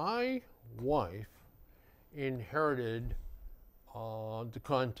 My wife inherited the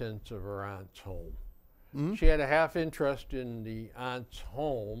contents of her aunt's home. Mm-hmm. She had a half interest in the aunt's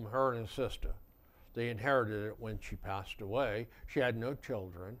home, her and her sister. They inherited it when she passed away. She had no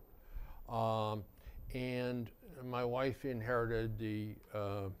children. And my wife inherited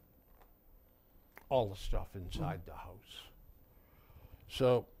all the stuff inside the house.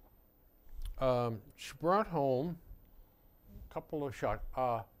 So she brought home a couple of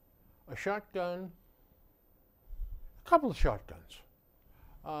a shotgun, a couple of shotguns.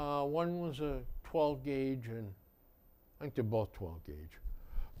 One was a 12 gauge, and I think they're both 12 gauge.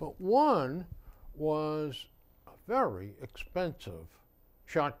 But one was a very expensive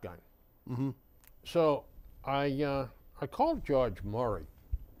shotgun. Mm-hmm. So I called George Murray,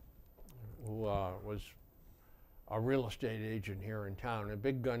 who was a real estate agent here in town, a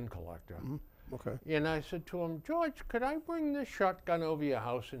big gun collector. Mm-hmm. Okay. And I said to him, George, could I bring this shotgun over your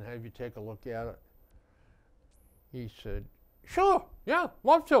house and have you take a look at it? He said, sure, yeah,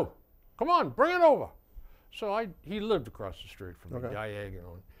 love to. Come on, bring it over. So he lived across the street from me, Okay.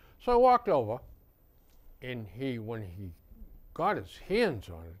 diagonal. So I walked over, and when he got his hands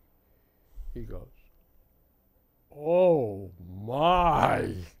on it, he goes, oh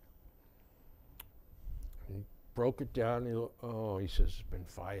my. He broke it down. He says, it's been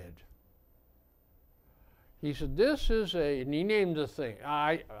fired. He said, this is and he named the thing,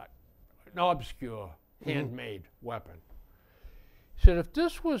 an obscure handmade weapon. He said, if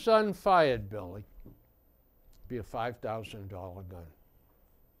this was unfired, Billy, it'd be a $5,000 gun.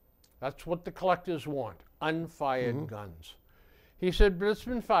 That's what the collectors want, unfired guns. He said, but it's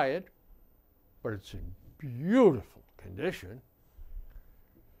been fired, but it's in beautiful condition.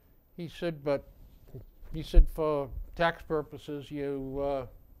 He said, for tax purposes, you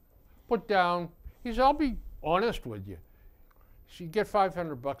put down, he said, I'll be honest with you. So you get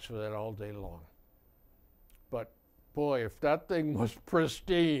 $500 for that all day long. But boy, if that thing was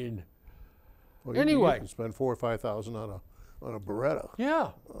pristine. Well, Anyway. you can spend $4,000 or $5,000 on a Beretta. Yeah,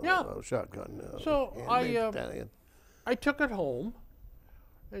 yeah. A shotgun. So handmade Italian. I took it home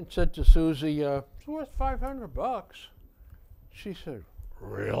and said to Susie, it's worth $500. She said,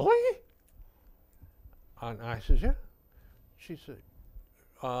 really? And I said, yeah. She said,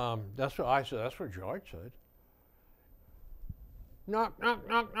 that's what I said. That's what George said. Knock, knock,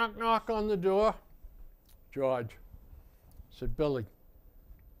 knock, knock, knock on the door. George said, Billy.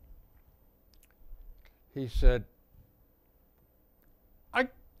 He said, I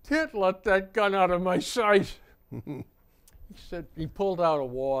can't let that gun out of my sight. He said, he pulled out a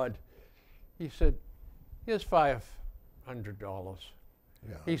wad. He said, here's $500.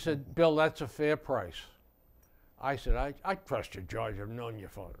 Yeah. He said, Bill, that's a fair price. I said, I trust you, George. I've known you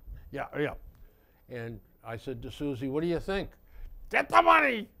for it. Yeah, yeah. And I said to Susie, what do you think? Get the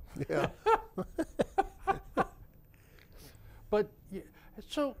money! Yeah. But,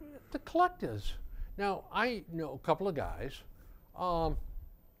 so the collectors. Now, I know a couple of guys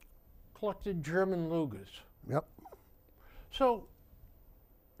collected German Lugers. Yep. So,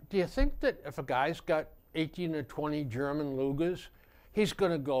 do you think that if a guy's got 18 or 20 German Lugers, he's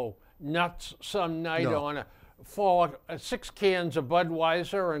going to go nuts some night No. on 6 cans of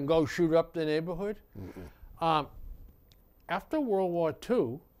Budweiser and go shoot up the neighborhood? After World War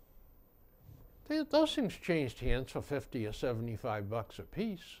II, those things changed hands for 50 or 75 bucks a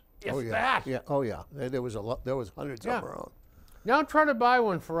piece. If Oh yeah. that. Yeah. Oh yeah. There was a lot. There was hundreds of them around. Now try to buy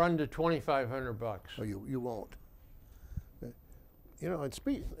one for under 2,500 bucks. Oh, you won't. You know, and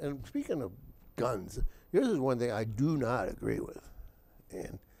speaking of guns, this is one thing I do not agree with,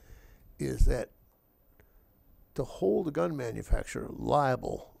 and is that to hold a gun manufacturer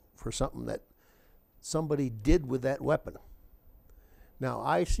liable for something that somebody did with that weapon. Now,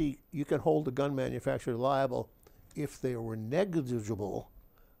 I see you can hold a gun manufacturer liable if they were negligible,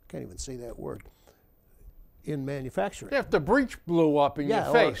 can't even say that word, in manufacturing. If the breech blew up in your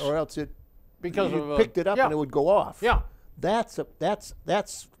face. Or else it because you of picked it up and it would go off. Yeah. That's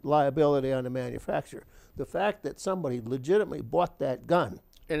liability on the manufacturer. The fact that somebody legitimately bought that gun.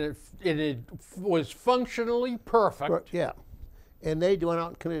 And it was functionally perfect. Yeah. And they went out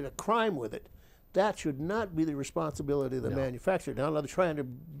and committed a crime with it. that should not be the responsibility of the manufacturer. Now they're trying to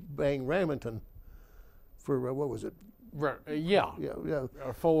bang Remington for what was it? Yeah.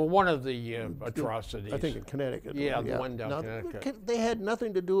 For one of the atrocities. I think in Connecticut. Yeah, the one down now, Connecticut. They had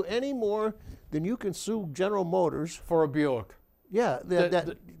nothing to do any more than you can sue General Motors For a Buick. Yeah,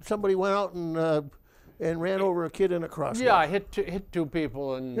 that somebody went out and ran over a kid in a crosswalk. Yeah, hit two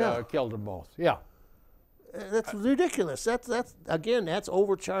people and killed them both. Yeah. That's ridiculous. That's again, that's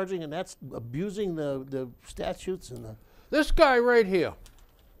overcharging and that's abusing the statutes and the. This guy right here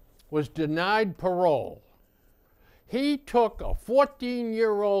was denied parole. He took a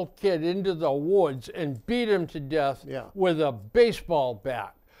 14-year-old kid into the woods and beat him to death with a baseball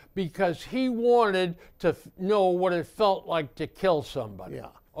bat because he wanted to know what it felt like to kill somebody. Yeah.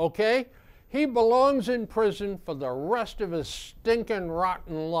 Okay? He belongs in prison for the rest of his stinking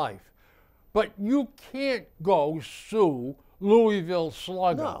rotten life. But you can't go sue Louisville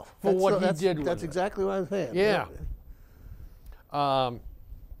Slugger for what he did with it. That's exactly what I'm saying. Yeah.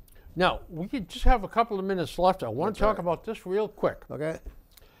 Now, we could just have a couple of minutes left. I want to talk about this real quick. Okay.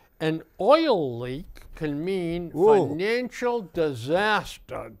 An oil leak can mean financial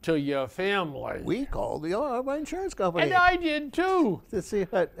disaster to your family. We called my insurance company. And I did too. To see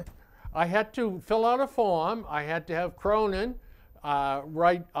what. I had to fill out a form. I had to have Cronin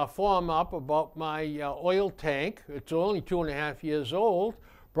write a form up about my oil tank. It's only 2.5 years old.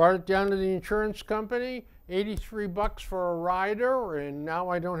 Brought it down to the insurance company, $83 for a rider, and now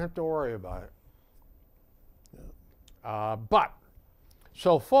I don't have to worry about it. Yeah.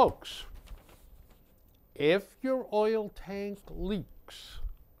 So folks, if your oil tank leaks,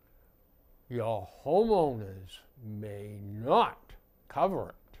 your homeowners may not cover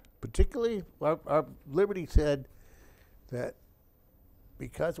it. Particularly, our Liberty said that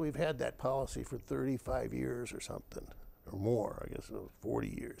because we've had that policy for 35 years or something, or more, I guess it was 40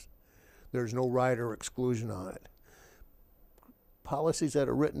 years, there's no rider exclusion on it. Policies that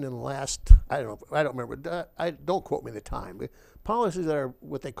are written in the last, I don't remember, don't quote me the time, but policies that are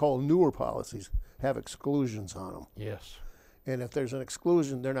what they call newer policies have exclusions on them. Yes. And if there's an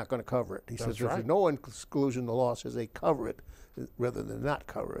exclusion, they're not going to cover it. He says if there's no exclusion, the law says they cover it rather than not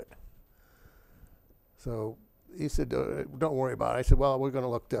cover it. So he said, don't worry about it. I said, well, we're going to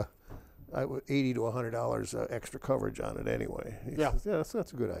look to $80 to $100 extra coverage on it anyway. He says, yeah,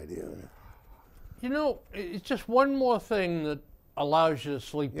 that's a good idea. You know, it's just one more thing that allows you to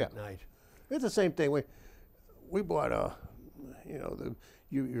sleep at night. It's the same thing. We bought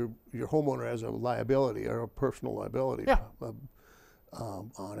your homeowner has a liability or a personal liability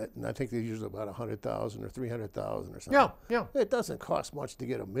on it, and I think they use about $100,000 or $300,000 or something. Yeah. It doesn't cost much to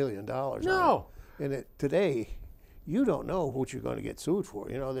get $1 million. No. On it. And today, you don't know what you're going to get sued for.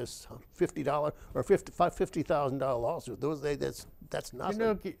 You know, this $50 or $50,000 lawsuit. That's nothing. You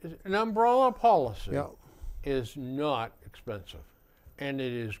know, an umbrella policy is not expensive, and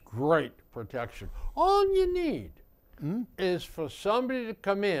it is great protection. All you need is for somebody to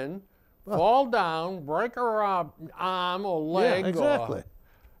come in, fall down, break her arm or leg, or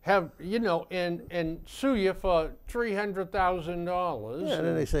have and sue you for $300,000. Yeah, and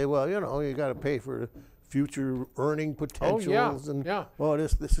then they say, well, you got to pay for future earning potentials,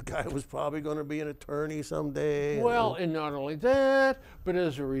 this guy was probably going to be an attorney someday. Well, and not only that, but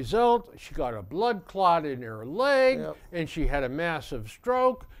as a result, she got a blood clot in her leg, and she had a massive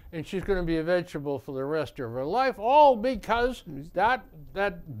stroke, and she's going to be a vegetable for the rest of her life, all because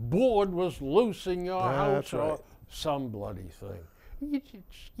that board was loose in your house or some bloody thing.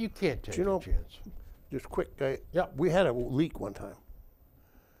 You can't take a chance. Just quick, we had a leak one time.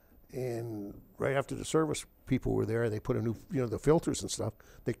 And right after the service people were there, they put a new, the filters and stuff.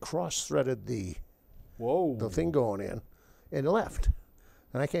 They cross-threaded the thing going in, and left.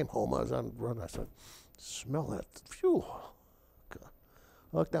 And I came home. I was on the run. I said, "Smell that fuel oil."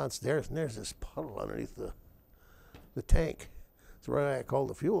 I looked downstairs, and there's this puddle underneath the tank. So right, I called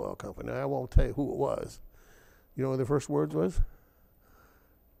the fuel oil company. I won't tell you who it was. You know what the first words was?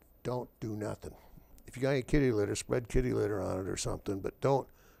 Don't do nothing. If you got any kitty litter, spread kitty litter on it or something, but don't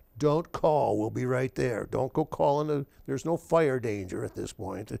call. We'll be right there. Don't go calling there's no fire danger at this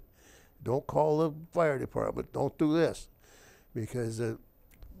point. Don't call the fire department. Don't do this because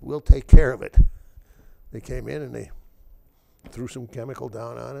we'll take care of it. They came in and they threw some chemical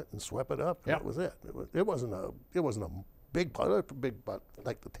down on it and swept it up. And that was it. It wasn't a big pot,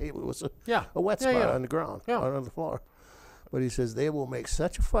 like the table. It was a wet spot on the ground, on the floor. But he says they will make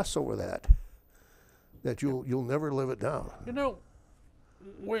such a fuss over that you'll never live it down. You know,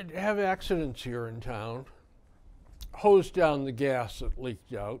 we'd have accidents here in town, hose down the gas that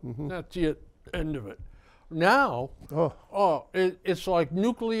leaked out. That's the end of it. Now, it's like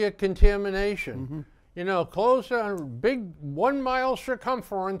nuclear contamination. You know, close down big 1 mile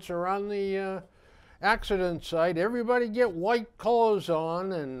circumference around the accident site. Everybody get white clothes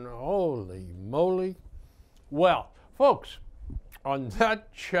on, and holy moly. Well, folks, on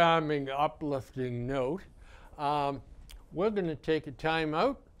that charming, uplifting note, we're going to take a time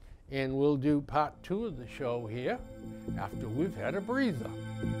out, and we'll do part 2 of the show here after we've had a breather.